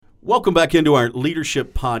Welcome back into our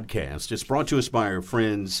Leadership Podcast. It's brought to us by our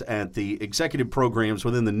friends at the Executive Programs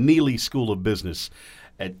within the Neeley School of Business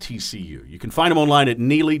at TCU. You can find them online at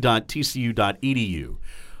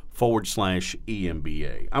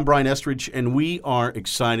neeley.tcu.edu/EMBA. I'm Brian Estridge, and we are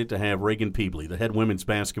excited to have Raegan Pebley, the head women's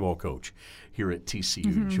basketball coach here at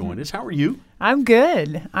TCU, join us. How are you? I'm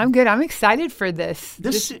good. I'm excited for this.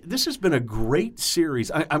 This has been a great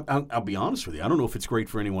series. I'll be honest with you. I don't know if it's great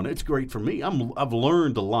for anyone. It's great for me. I've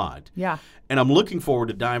learned a lot. Yeah. And I'm looking forward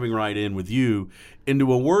to diving right in with you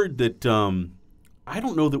into a word that I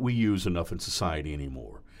don't know that we use enough in society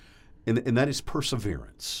anymore, and that is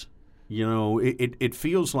perseverance. You know, it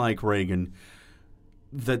feels like, Raegan,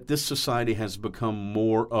 that this society has become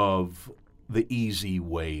more of the easy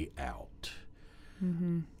way out.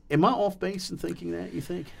 Mm-hmm. Am I off base in thinking that, you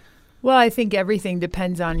think? Well, I think everything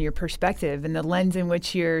depends on your perspective and the lens in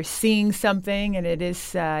which you're seeing something, and it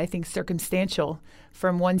is, I think, circumstantial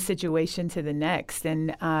from one situation to the next.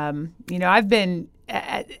 And, I've been,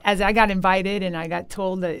 as I got invited and I got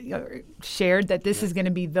told that, shared that this is going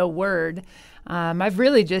to be the word, I've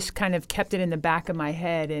really just kind of kept it in the back of my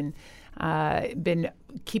head and been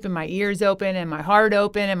keeping my ears open and my heart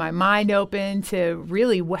open and my mind open to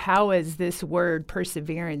really how has this word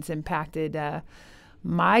perseverance impacted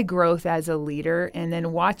my growth as a leader, and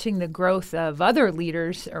then watching the growth of other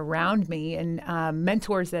leaders around me and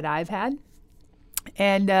mentors that I've had.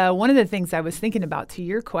 And one of the things I was thinking about to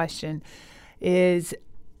your question is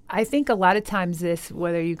I think a lot of times this,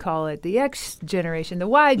 whether you call it the X generation, the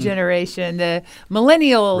Y generation, the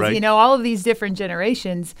millennials, right, all of these different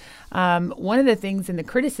generations, one of the things in the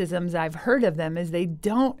criticisms I've heard of them is they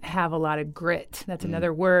don't have a lot of grit. That's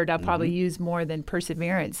another word I'll probably use more than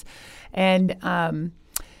perseverance. And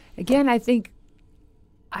again, I think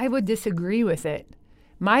I would disagree with it.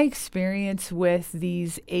 My experience with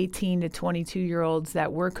these 18 to 22-year-olds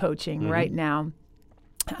that we're coaching right now,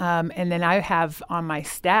 and then I have on my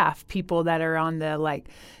staff people that are on the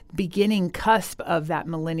beginning cusp of that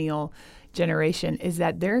millennial generation, is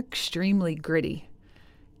that they're extremely gritty.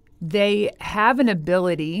 They have an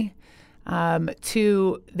ability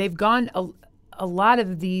they've gone, a lot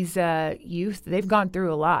of these youth, they've gone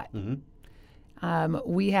through a lot.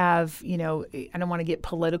 We have, I don't want to get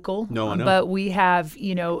political, but we have,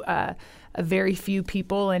 a very few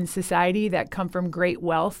people in society that come from great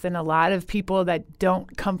wealth, and a lot of people that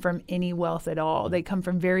don't come from any wealth at all. They come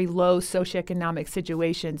from very low socioeconomic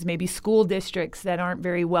situations, maybe school districts that aren't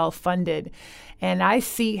very well funded. And I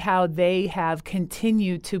see how they have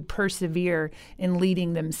continued to persevere in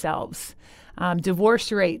leading themselves.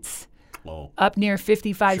 Divorce rates up near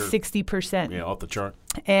 55, 60%. Yeah, off the chart.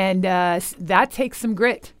 And that takes some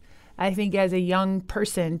grit, I think, as a young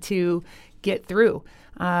person to get through.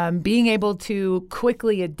 Being able to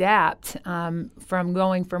quickly adapt from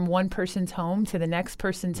going from one person's home to the next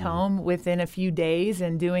person's home within a few days,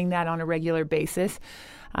 and doing that on a regular basis.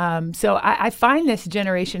 So I find this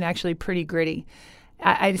generation actually pretty gritty.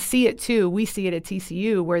 I see it too. We see it at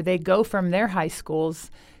TCU, where they go from their high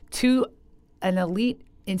schools to an elite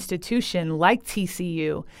institution like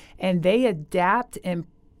TCU, and they adapt and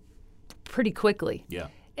pretty quickly. Yeah.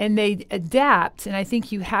 And they adapt, and I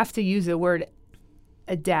think you have to use the word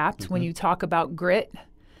adapt when you talk about grit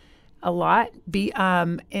a lot.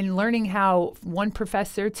 In learning how one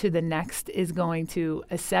professor to the next is going to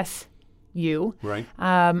assess you. Right.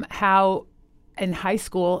 How in high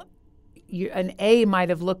school an A might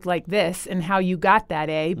have looked like this, and how you got that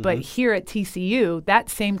A, but here at TCU, that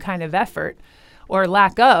same kind of effort or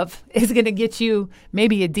lack of is going to get you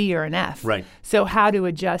maybe a D or an F. Right. So how to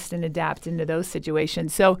adjust and adapt into those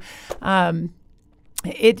situations. So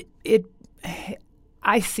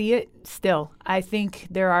I see it still. I think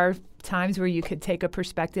there are times where you could take a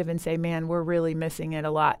perspective and say, man, we're really missing it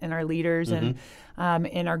a lot in our leaders and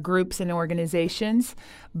in our groups and organizations.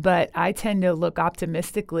 But I tend to look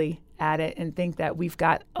optimistically at it and think that we've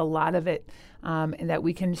got a lot of it and that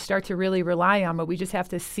we can start to really rely on, but we just have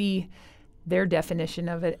to see their definition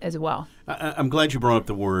of it as well. I'm glad you brought up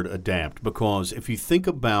the word adapt, because if you think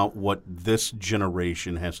about what this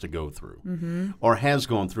generation has to go through or has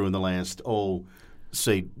gone through in the last,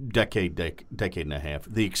 say, decade and a half,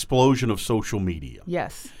 the explosion of social media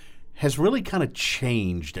has really kind of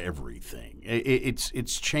changed everything.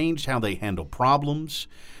 It's changed how they handle problems.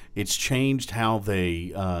 It's changed how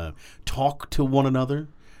they talk to one another.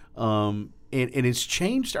 And it's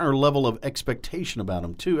changed our level of expectation about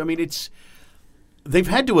them, too. I mean, they've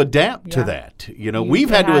had to adapt to that. We've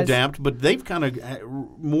had to adapt, but they've kind of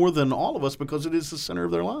more than all of us, because it is the center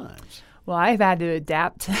of their lives. Well, I've had to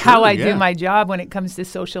adapt how I do my job when it comes to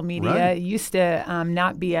social media. It used to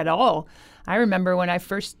not be at all. I remember when I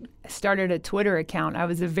first started a Twitter account, I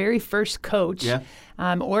was the very first coach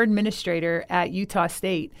or administrator at Utah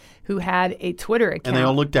State who had a Twitter account. And they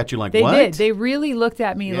all looked at you like, they what? They did. They really looked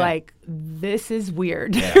at me like, this is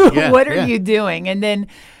weird. Yeah. What are you doing? And then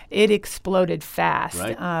it exploded fast.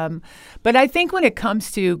 Right. But I think when it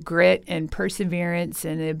comes to grit and perseverance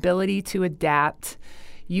and the ability to adapt,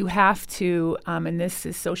 you have to, and this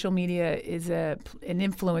is social media is an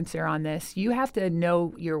influencer on this, you have to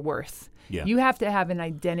know your worth. Yeah. You have to have an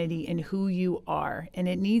identity in who you are, and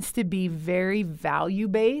it needs to be very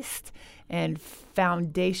value-based and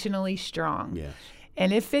foundationally strong. Yes.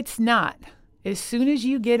 And if it's not, as soon as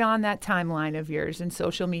you get on that timeline of yours in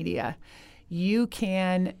social media, you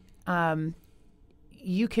can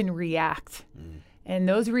react. And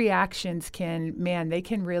those reactions they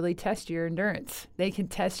can really test your endurance. They can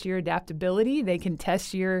test your adaptability. They can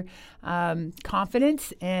test your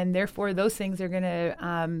confidence. And therefore, those things are going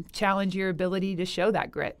to challenge your ability to show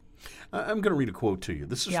that grit. I'm going to read a quote to you.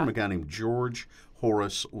 This is from a guy named George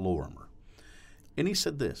Horace Lorimer. And he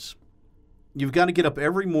said this: "You've got to get up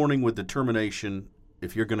every morning with determination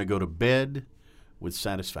if you're going to go to bed with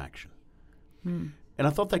satisfaction." And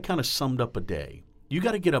I thought that kind of summed up a day. You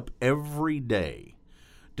got to get up every day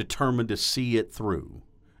determined to see it through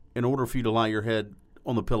in order for you to lie your head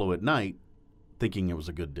on the pillow at night thinking it was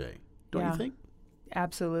a good day. Don't you think?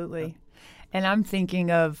 Absolutely. And I'm thinking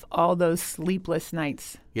of all those sleepless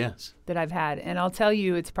nights that I've had. And I'll tell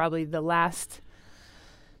you, it's probably the last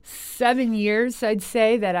 7 years, I'd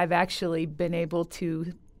say, that I've actually been able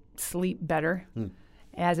to sleep better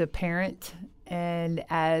as a parent and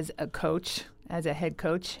as a coach. As a head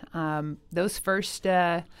coach, that first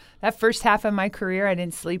half of my career, I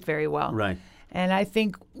didn't sleep very well. Right. And I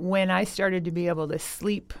think when I started to be able to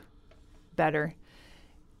sleep better,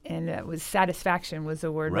 and it was satisfaction was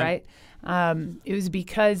the word, right? It was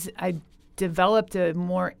because I developed a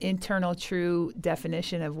more internal, true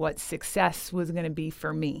definition of what success was going to be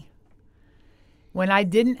for me. When I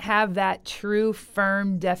didn't have that true,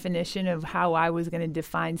 firm definition of how I was going to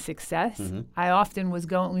define success, I often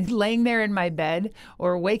was laying there in my bed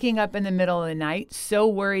or waking up in the middle of the night so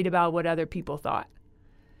worried about what other people thought,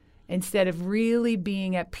 instead of really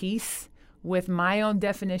being at peace with my own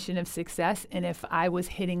definition of success and if I was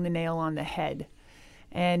hitting the nail on the head.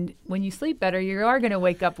 And when you sleep better, you are going to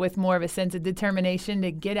wake up with more of a sense of determination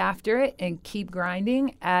to get after it and keep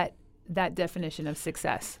grinding at that definition of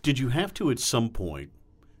success. Did you have to at some point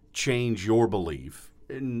change your belief,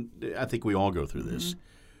 and I think we all go through this,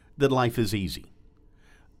 that life is easy?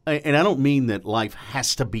 And I don't mean that life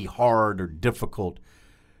has to be hard or difficult,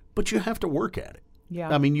 but you have to work at it. Yeah.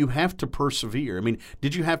 I mean, you have to persevere. I mean,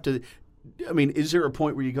 is there a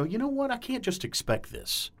point where you go, you know what, I can't just expect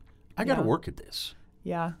this. I got to work at this.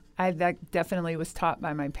 Yeah. That definitely was taught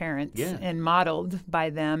by my parents and modeled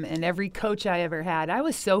by them and every coach I ever had. I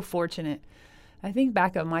was so fortunate. I think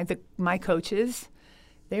back on my coaches,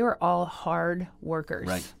 they were all hard workers.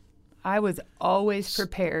 Right. I was always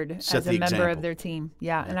prepared as a member of their team.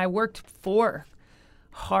 Yeah, and I worked for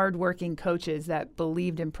hardworking coaches that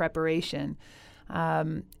believed in preparation.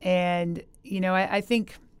 And, I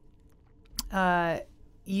think,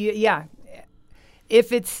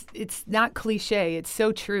 if it's not cliche, it's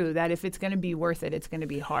so true that if it's going to be worth it, it's going to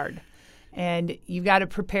be hard. And you've got to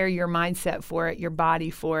prepare your mindset for it, your body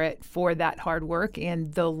for it, for that hard work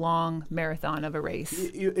and the long marathon of a race.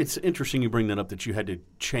 It's interesting you bring that up, that you had to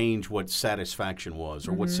change what satisfaction was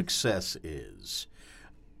or what success is.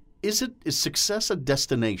 Is success a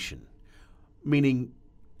destination? Meaning,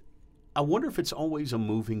 I wonder if it's always a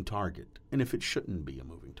moving target and if it shouldn't be a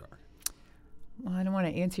moving target. Well, I don't want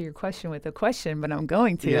to answer your question with a question, but I'm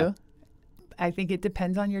going to. Yeah. I think it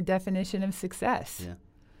depends on your definition of success. Yeah.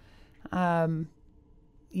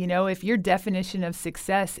 If your definition of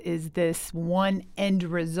success is this one end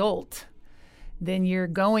result, then you're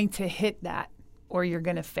going to hit that or you're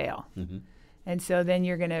going to fail. Mm-hmm. And so then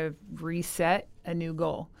you're going to reset a new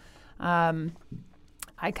goal.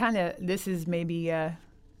 This is maybe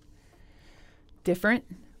different,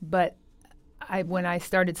 but when I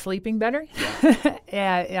started sleeping better,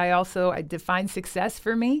 I defined success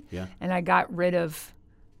for me, and I got rid of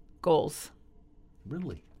goals.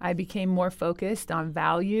 Really? I became more focused on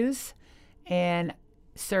values and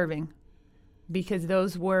serving, because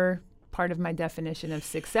those were part of my definition of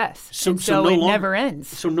success. So it never ends.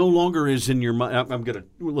 So no longer is in your mind.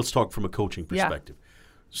 Let's talk from a coaching perspective. Yeah.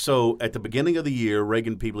 So at the beginning of the year,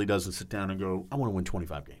 Raegan Pebley doesn't sit down and go, I want to win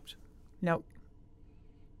 25 games. Nope.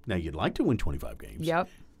 Now, you'd like to win 25 games. Yep.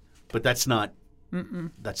 But that's not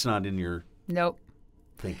in your nope.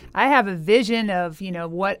 thinking. I have a vision of,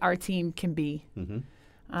 what our team can be. Mm-hmm.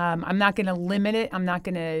 I'm not going to limit it. I'm not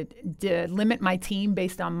going to limit my team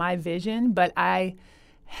based on my vision, but I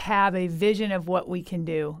have a vision of what we can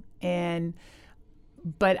do.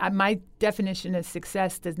 But my definition of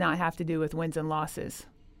success does not have to do with wins and losses.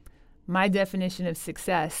 My definition of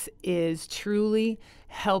success is truly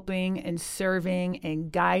helping and serving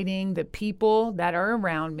and guiding the people that are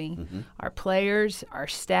around me, our players, our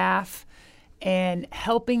staff, and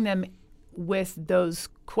helping them with those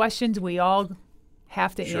questions we all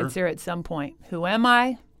have to answer at some point. Who am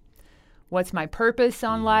I? What's my purpose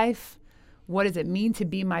on life? What does it mean to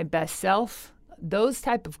be my best self? Those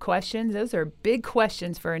type of questions, those are big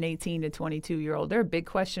questions for an 18 to 22-year-old. They're a big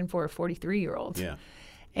question for a 43-year-old. Yeah.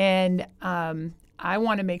 And I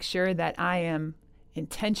want to make sure that I am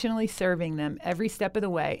intentionally serving them every step of the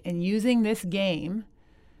way and using this game,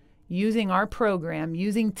 using our program,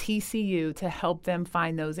 using TCU to help them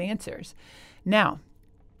find those answers. Now,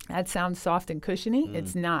 that sounds soft and cushiony.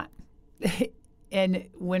 It's not. And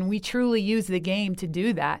when we truly use the game to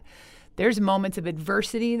do that, there's moments of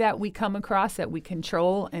adversity that we come across that we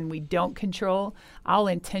control and we don't control. I'll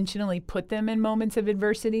intentionally put them in moments of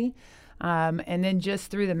adversity. And then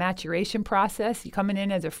just through the maturation process, coming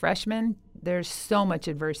in as a freshman, there's so much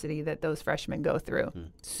adversity that those freshmen go through.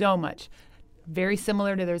 So much. Very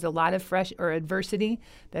similar to there's a lot of adversity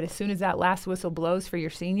that as soon as that last whistle blows for your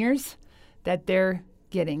seniors, that they're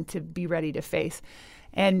getting to be ready to face.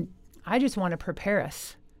 And I just want to prepare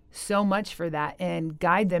us so much for that and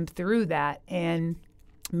guide them through that and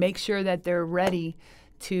make sure that they're ready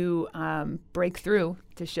to break through,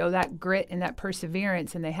 to show that grit and that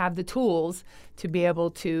perseverance, and they have the tools to be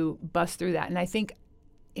able to bust through that. And I think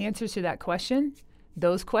answers to that question,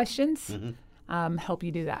 those questions, help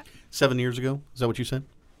you do that. 7 years ago, is that what you said?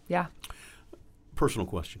 Yeah. Personal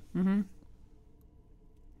question.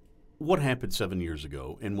 What happened 7 years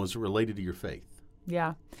ago, and was it related to your faith?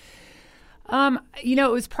 Yeah.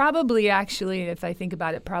 It was probably actually, if I think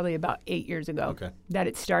about it, probably about 8 years ago that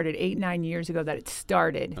it started, 8-9 years ago that it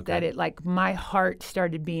started, that it my heart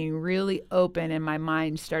started being really open and my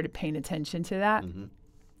mind started paying attention to that.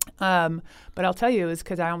 But I'll tell you, it was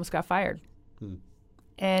because I almost got fired.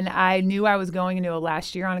 And I knew I was going into a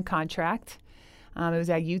last year on a contract. It was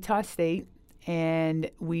at Utah State.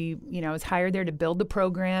 And I was hired there to build the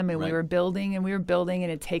program, and we were building,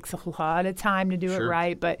 and it takes a lot of time to do it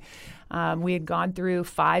right. But we had gone through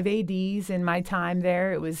 5 ADs in my time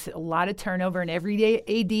there. It was a lot of turnover, and every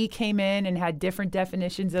AD came in and had different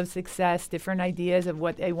definitions of success, different ideas of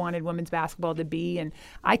what they wanted women's basketball to be. And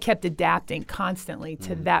I kept adapting constantly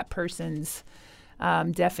to that person's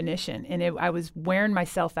definition. And I was wearing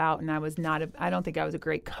myself out, and I don't think I was a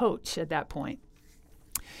great coach at that point.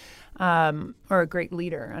 Or a great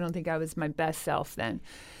leader. I don't think I was my best self then.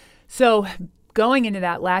 So going into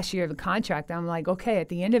that last year of the contract, I'm like, okay, at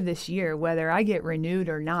the end of this year, whether I get renewed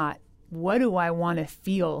or not, what do I want to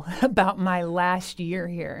feel about my last year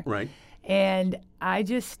here? Right. And I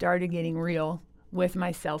just started getting real with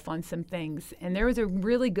myself on some things. And there was a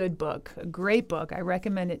really good book, a great book. I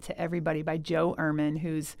recommend it to everybody by Joe Ehrman,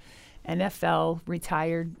 who's NFL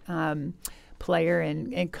retired player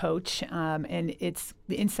and coach, and it's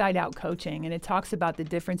the Inside Out Coaching, and it talks about the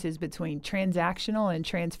differences between transactional and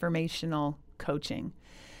transformational coaching.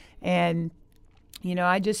 And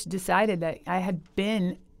I just decided that I had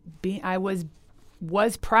I was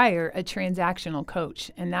prior a transactional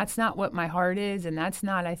coach, and that's not what my heart is, and that's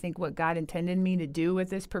not, I think, what God intended me to do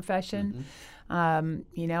with this profession. And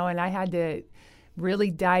I had to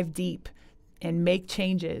really dive deep and make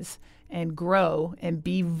changes and grow and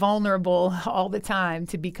be vulnerable all the time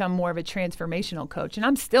to become more of a transformational coach. And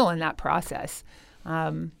I'm still in that process,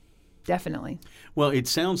 definitely. Well, it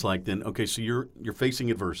sounds like then, okay, so you're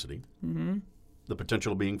facing adversity, the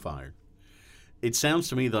potential of being fired. It sounds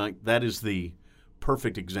to me like that is the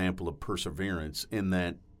perfect example of perseverance in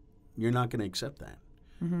that you're not going to accept that.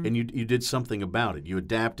 And you did something about it. You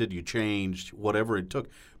adapted, you changed, whatever it took,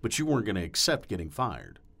 but you weren't going to accept getting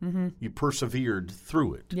fired. You persevered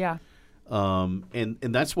through it. Yeah. And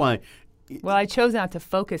that's why. Well, I chose not to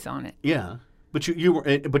focus on it. Yeah, but you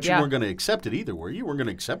weren't going to accept it either, were you? You weren't going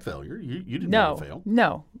to accept failure. You didn't want to fail.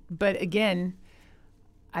 No. But again,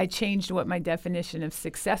 I changed what my definition of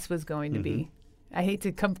success was going to be. I hate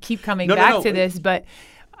to keep coming back to this, but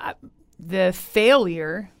the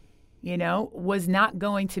failure, was not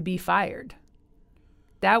going to be fired.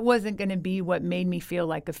 That wasn't going to be what made me feel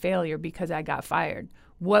like a failure because I got fired.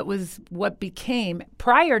 What became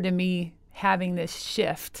prior to me having this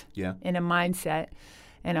shift in a mindset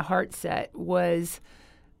and a heart set was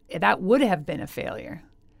that would have been a failure.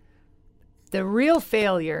 The real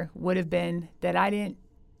failure would have been that I didn't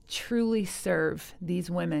truly serve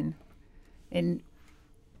these women in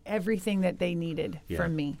everything that they needed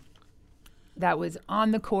from me. That was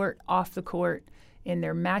on the court, off the court, in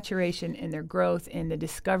their maturation, in their growth, in the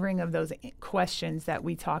discovering of those questions that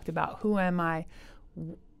we talked about. Who am I?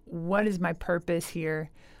 What is my purpose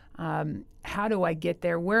here? How do I get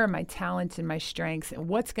there? Where are my talents and my strengths?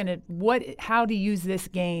 And how to use this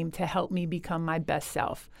game to help me become my best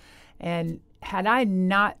self? And had I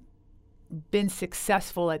not been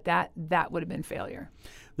successful at that, that would have been failure.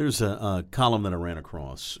 There's a column that I ran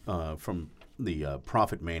across from the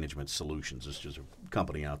Profit Management Solutions. It's just a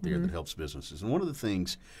company out there that helps businesses. And one of the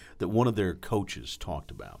things that one of their coaches talked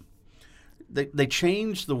about, they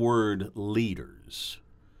changed the word leaders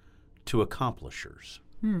to accomplishers.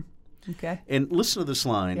 Okay. And listen to this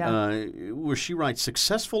line where she writes,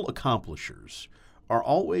 successful accomplishers are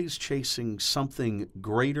always chasing something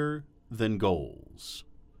greater than goals.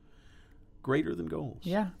 Greater than goals.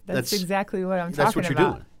 Yeah, that's exactly what I'm talking about. That's what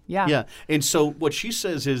you're doing. Yeah. Yeah. And so what she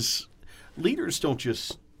says is leaders don't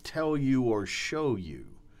just tell you or show you.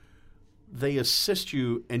 They assist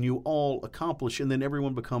you and you all accomplish, and then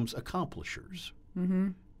everyone becomes accomplishers. Mm-hmm.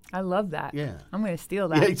 I love that. Yeah. I'm going to steal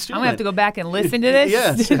that. Yeah, I'm going to have to go back and listen to this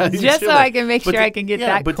yes, just so I can make sure I can get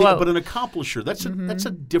that quote. But an accomplisher, that's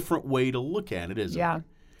a different way to look at it, isn't it? Yeah,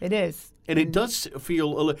 it is. And it does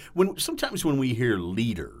feel sometimes when we hear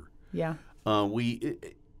leader,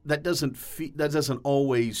 that doesn't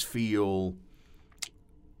always feel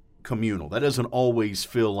communal. That doesn't always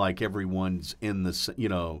feel like everyone's in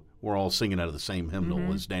the we're all singing out of the same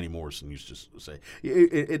hymnal, as Danny Morrison used to say.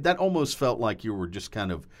 That almost felt like you were just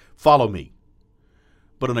kind of follow me.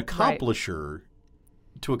 But an accomplisher,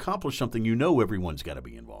 to accomplish something, everyone's got to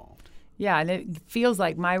be involved. Yeah, and it feels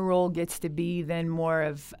like my role gets to be then more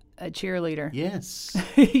of a cheerleader. Yes.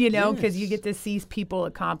 Because you get to see people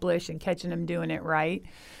accomplish and catching them doing it right.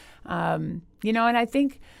 And I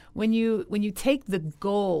think when you take the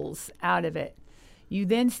goals out of it, you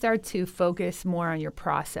then start to focus more on your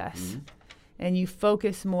process, and you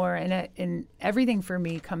focus more, and everything for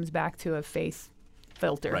me comes back to a faith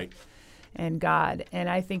filter, and God. And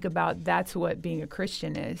I think about that's what being a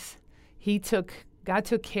Christian is. God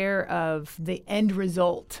took care of the end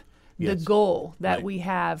result, the goal that we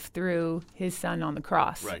have through His Son on the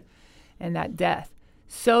cross, and that death,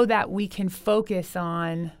 so that we can focus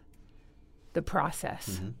on the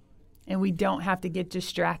process. And we don't have to get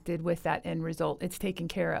distracted with that end result. It's taken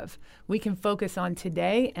care of. We can focus on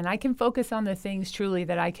today, and I can focus on the things truly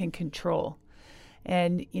that I can control.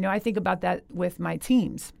 And, I think about that with my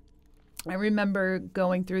teams. I remember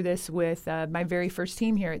going through this with my very first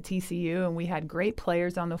team here at TCU, and we had great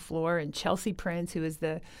players on the floor, and Chelsea Prince, who is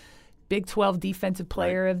the Big 12 Defensive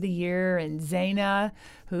Player of the Year, and Zaina,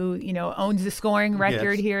 who, owns the scoring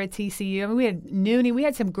record here at TCU. I mean, we had Nooney. We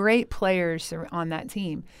had some great players on that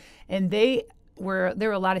team. And there were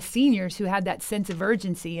a lot of seniors who had that sense of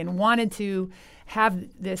urgency and wanted to have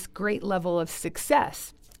this great level of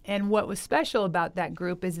success. And what was special about that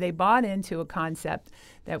group is they bought into a concept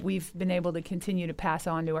that we've been able to continue to pass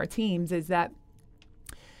on to our teams, is that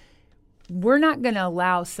we're not going to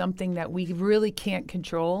allow something that we really can't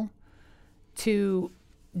control to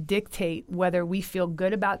dictate whether we feel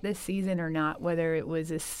good about this season or not, whether it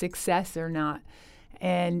was a success or not.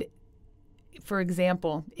 And for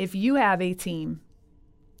example, if you have a team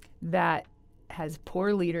that has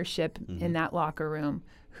poor leadership in that locker room,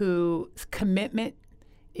 whose commitment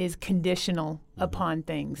is conditional upon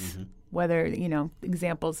things, whether,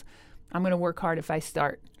 examples, I'm going to work hard if I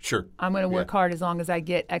start. Sure. I'm going to work hard as long as I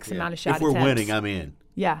get X amount of shot attempts. If we're winning, I'm in.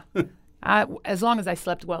 Yeah. As long as I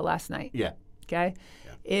slept well last night. Yeah. Okay?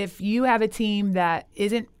 If you have a team that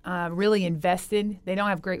isn't really invested, they don't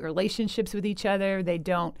have great relationships with each other, they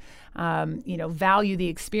don't, value the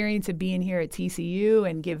experience of being here at TCU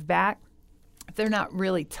and give back, if they're not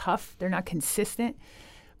really tough, they're not consistent.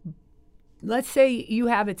 Let's say you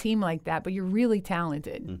have a team like that, but you're really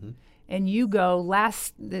talented, and you go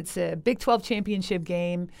it's a Big 12 championship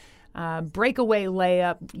game, breakaway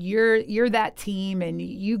layup. You're that team, and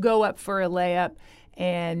you go up for a layup,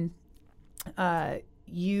 and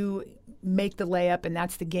you make the layup, and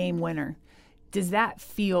that's the game winner. Does that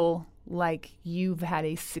feel like you've had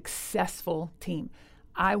a successful team?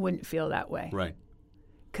 I wouldn't feel that way. Right.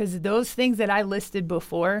 Because those things that I listed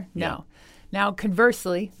before, no. Now,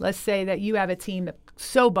 conversely, let's say that you have a team that's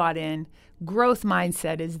so bought in, growth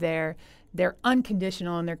mindset is there, they're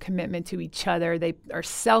unconditional in their commitment to each other, they are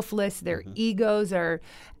selfless, their egos are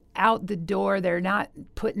out the door, they're not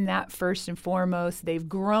putting that first and foremost, they've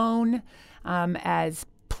grown as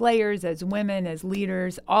players, as women, as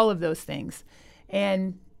leaders, all of those things.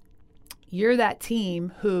 And, you're that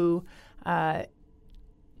team who last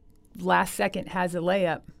second has a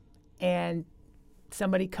layup and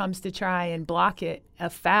somebody comes to try and block it, a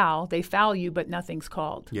foul, they foul you, but nothing's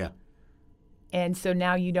called. Yeah. And so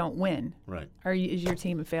now you don't win. Right. Is your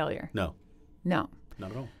team a failure? No. No.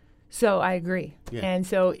 Not at all. So I agree. Yeah. And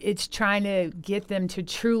so it's trying to get them to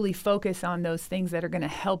truly focus on those things that are going to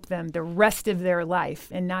help them the rest of their life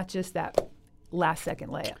and not just that last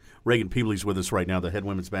second layup. Raegan Pebley's with us right now, the head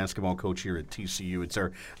women's basketball coach here at TCU. It's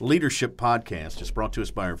our leadership podcast. It's brought to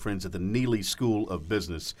us by our friends at the Neeley School of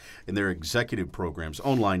Business and their executive programs.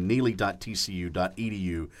 Online,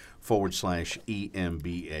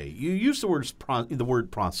 neeley.tcu.edu/EMBA. You use the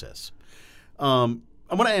word process. I'm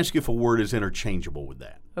going to ask you if a word is interchangeable with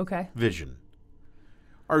that. Okay. Vision.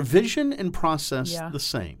 Are vision and process the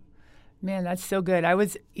same? Man, that's so good. I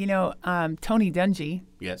was, Tony Dungy.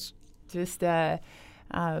 Yes. Just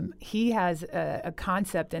he has a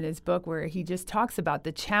concept in his book where he just talks about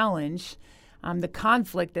the challenge, the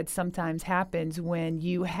conflict that sometimes happens when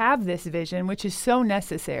you have this vision, which is so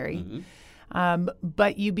necessary,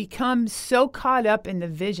 but you become so caught up in the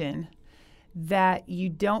vision that you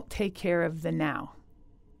don't take care of the now.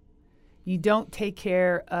 You don't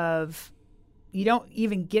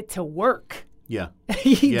even get to work. Yeah.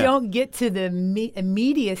 You don't get to the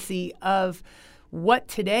immediacy of what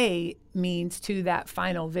today means to that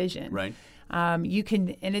final vision. Right. You can,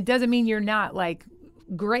 and it doesn't mean you're not like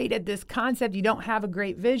great at this concept. You don't have a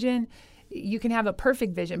great vision. You can have a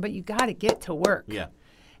perfect vision, but you got to get to work. Yeah.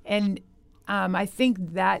 And I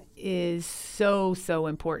think that is so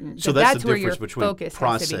important. So that's the where difference your between focus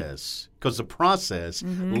process, because the process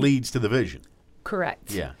leads to the vision.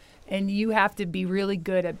 Correct. Yeah. And you have to be really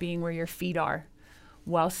good at being where your feet are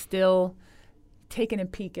while still taking a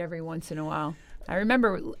peek every once in a while. I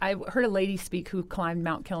remember I heard a lady speak who climbed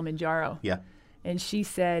Mount Kilimanjaro. Yeah. And she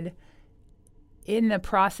said, in the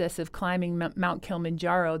process of climbing Mount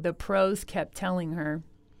Kilimanjaro, the pros kept telling her,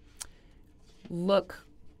 look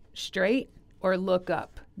straight or look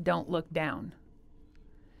up. Don't look down.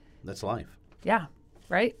 That's life. Yeah.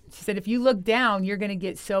 Right? She said, if you look down, you're going to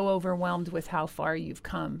get so overwhelmed with how far you've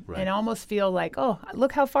come and almost feel like, oh,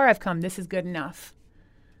 look how far I've come. This is good enough.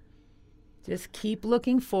 Just keep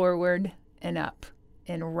looking forward and up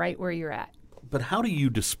and right where you're at. But how do you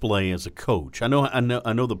display as a coach? I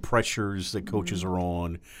know the pressures that coaches are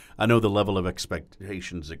on. I know the level of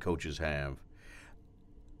expectations that coaches have.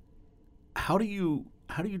 How do you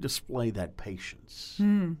display that patience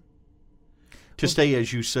to stay,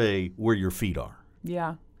 as you say, where your feet are?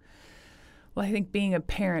 Yeah. Well, I think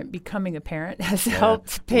becoming a parent has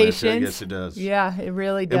helped patience. Yes, it does. Yeah, it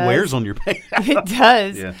really does. It wears on your patience. It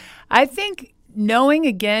does. Yeah. I think knowing,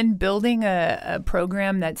 again, building a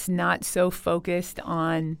program that's not so focused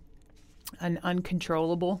on an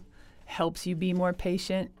uncontrollable helps you be more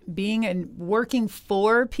patient. Being and working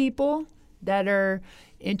for people that are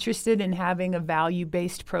interested in having a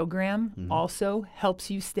value-based program also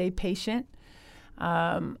helps you stay patient.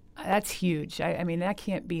 That's huge. I mean, that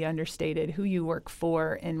can't be understated, who you work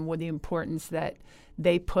for and what the importance that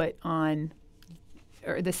they put on,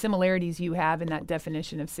 or the similarities you have in that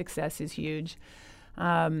definition of success is huge.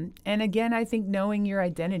 And again, I think knowing your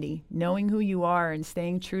identity, knowing who you are and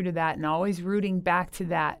staying true to that and always rooting back to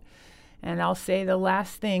that. And I'll say the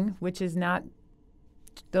last thing, which is not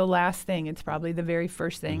the last thing, it's probably the very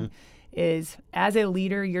first thing, is as a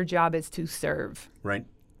leader, your job is to serve. Right.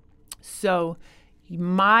 So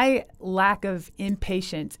my lack of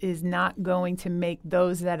impatience is not going to make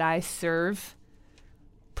those that I serve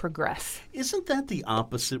progress. Isn't that the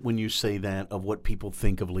opposite when you say that of what people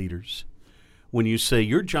think of leaders? When you say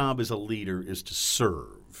your job as a leader is to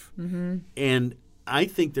serve. And I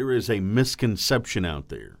think there is a misconception out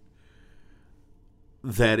there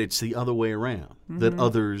that it's the other way around, that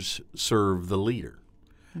others serve the leader.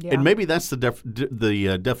 Yeah. And maybe that's the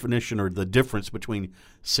definition or the difference between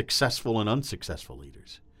successful and unsuccessful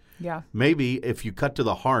leaders. Yeah. Maybe if you cut to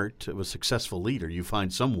the heart of a successful leader, you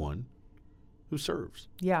find someone who serves.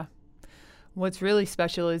 Yeah. What's really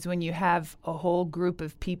special is when you have a whole group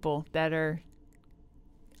of people that are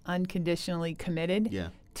unconditionally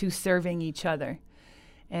committed to serving each other.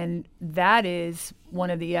 And that is one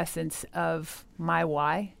of the essence of my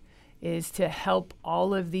why, is to help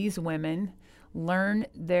all of these women learn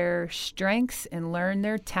their strengths and learn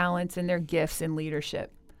their talents and their gifts in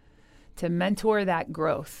leadership, to mentor that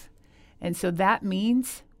growth. And so that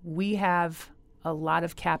means we have a lot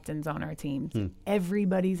of captains on our team.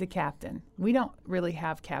 Everybody's a captain. We don't really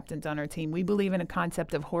have captains on our team. We believe in a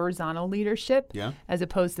concept of horizontal leadership as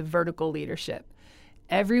opposed to vertical leadership.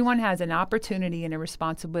 Everyone has an opportunity and a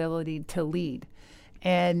responsibility to lead.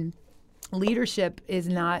 And Leadership is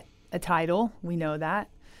not a title. We know that.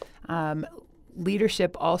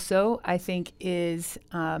 Leadership also, I think, is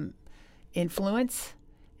influence.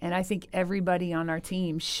 And I think everybody on our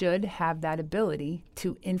team should have that ability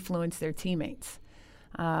to influence their teammates.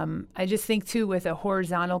 I just think, too, with a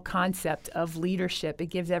horizontal concept of leadership, it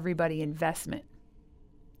gives everybody investment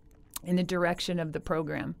in the direction of the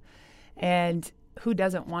program. And who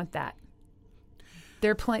doesn't want that?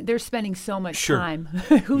 They're spending so much time.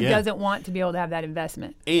 Who doesn't want to be able to have that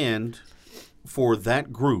investment? And for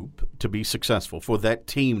that group to be successful, for that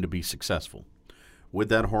team to be successful, with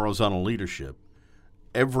that horizontal leadership,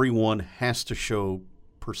 everyone has to show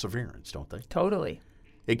perseverance, don't they? Totally.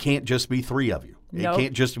 It can't just be three of you. Nope. It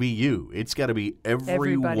can't just be you. It's got to be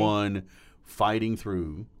everyone fighting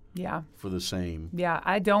through for the same. Yeah,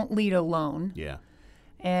 I don't lead alone. Yeah.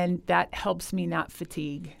 And that helps me not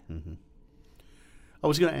fatigue. Mm-hmm. I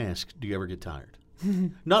was going to ask, do you ever get tired?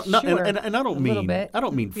 Not, sure. and I don't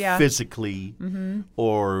mean physically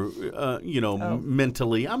or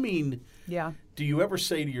mentally. I mean, do you ever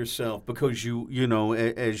say to yourself, because you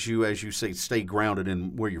as you say, stay grounded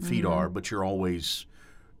in where your feet are, but you're always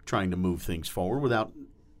trying to move things forward without.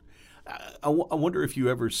 I wonder if you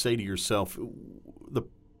ever say to yourself,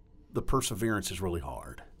 the perseverance is really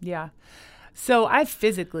hard. Yeah. So I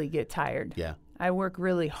physically get tired. Yeah. I work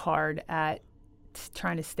really hard at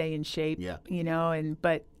trying to stay in shape. Yeah.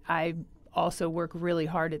 But I also work really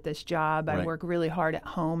hard at this job. Right. I work really hard at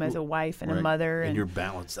home as a wife and a mother. And you're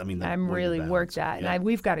balanced. I mean, I'm really worked at. And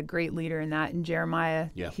we've got a great leader in that, in Jeremiah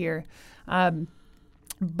here.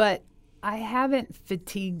 But I haven't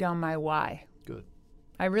fatigued on my why. Good.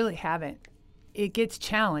 I really haven't. It gets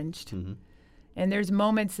challenged. Mm-hmm. And there's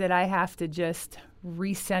moments that I have to just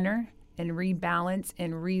recenter and rebalance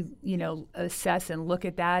and assess and look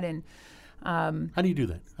at that. And how do you do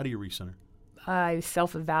that? How do you recenter? I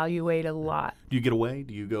self-evaluate a lot. Do you get away?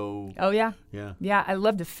 Do you go? Oh, yeah. Yeah. Yeah, I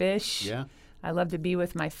love to fish. Yeah. I love to be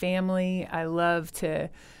with my family. I love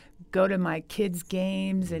to go to my kids'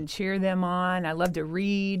 games and cheer them on. I love to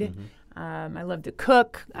read. Mm-hmm. I love to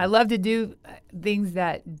cook. I love to do things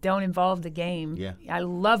that don't involve the game. Yeah. I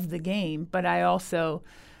love the game, but I also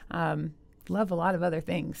love a lot of other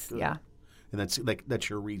things. Good. Yeah. And that's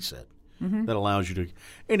your reset. Mm-hmm. That allows you to,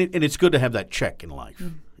 and it's good to have that check in life.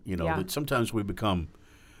 Mm-hmm. That sometimes we become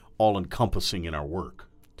all encompassing in our work.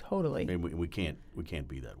 Totally. And we can't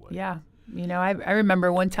be that way. Yeah. I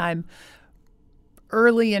remember one time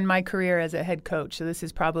early in my career as a head coach, so this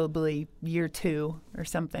is probably year 2 or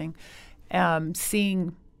something,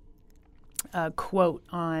 seeing a quote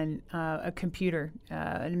on a computer,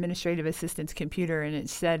 an administrative assistant's computer, and it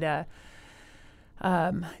said,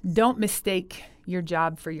 don't mistake your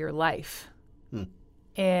job for your life.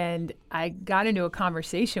 And I got into a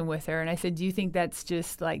conversation with her, and I said, do you think that's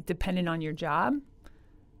just like dependent on your job?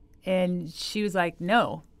 And she was like,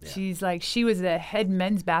 no. Yeah. She's like, she was the head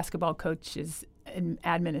men's basketball coach's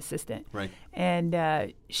admin assistant. Right.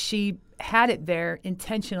 And she had it there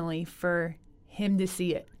intentionally for him to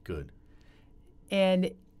see it. Good.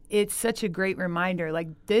 And it's such a great reminder. Like,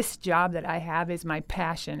 this job that I have is my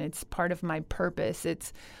passion. It's part of my purpose.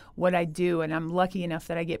 It's what I do, and I'm lucky enough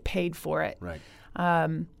that I get paid for it. Right.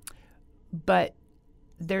 But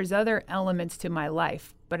there's other elements to my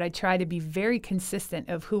life, but I try to be very consistent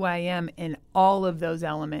of who I am in all of those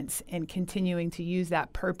elements and continuing to use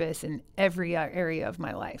that purpose in every area of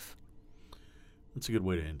my life. That's a good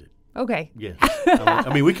way to end it. Okay. Yeah.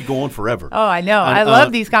 I mean, we could go on forever. Oh, I know. I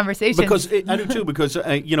love these conversations. I do too, because,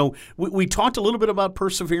 we talked a little bit about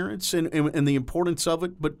perseverance and the importance of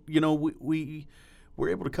it, but, we were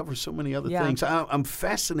able to cover so many other things. I'm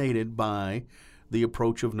fascinated by the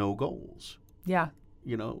approach of no goals. Yeah.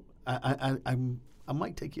 I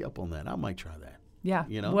might take you up on that. I might try that. Yeah.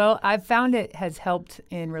 Well, I've found it has helped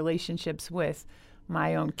in relationships with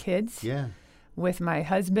my own kids. Yeah. With my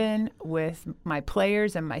husband, with my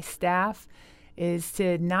players and my staff, is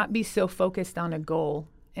to not be so focused on a goal.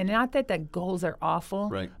 And not that the goals are awful,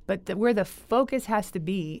 right, but where the focus has to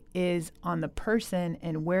be is on the person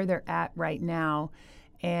and where they're at right now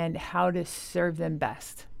and how to serve them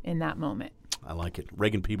best in that moment. I like it.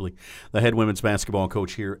 Raegan Pebley, the head women's basketball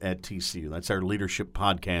coach here at TCU. That's our leadership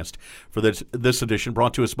podcast for this edition,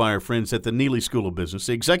 brought to us by our friends at the Neeley School of Business.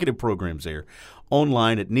 The executive programs there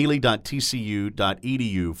online at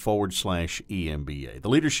neeley.tcu.edu/EMBA. The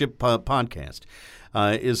leadership podcast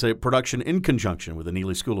is a production in conjunction with the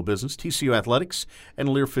Neeley School of Business, TCU Athletics, and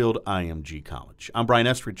Learfield IMG College. I'm Brian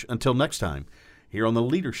Estridge. Until next time, here on the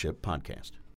Leadership Podcast.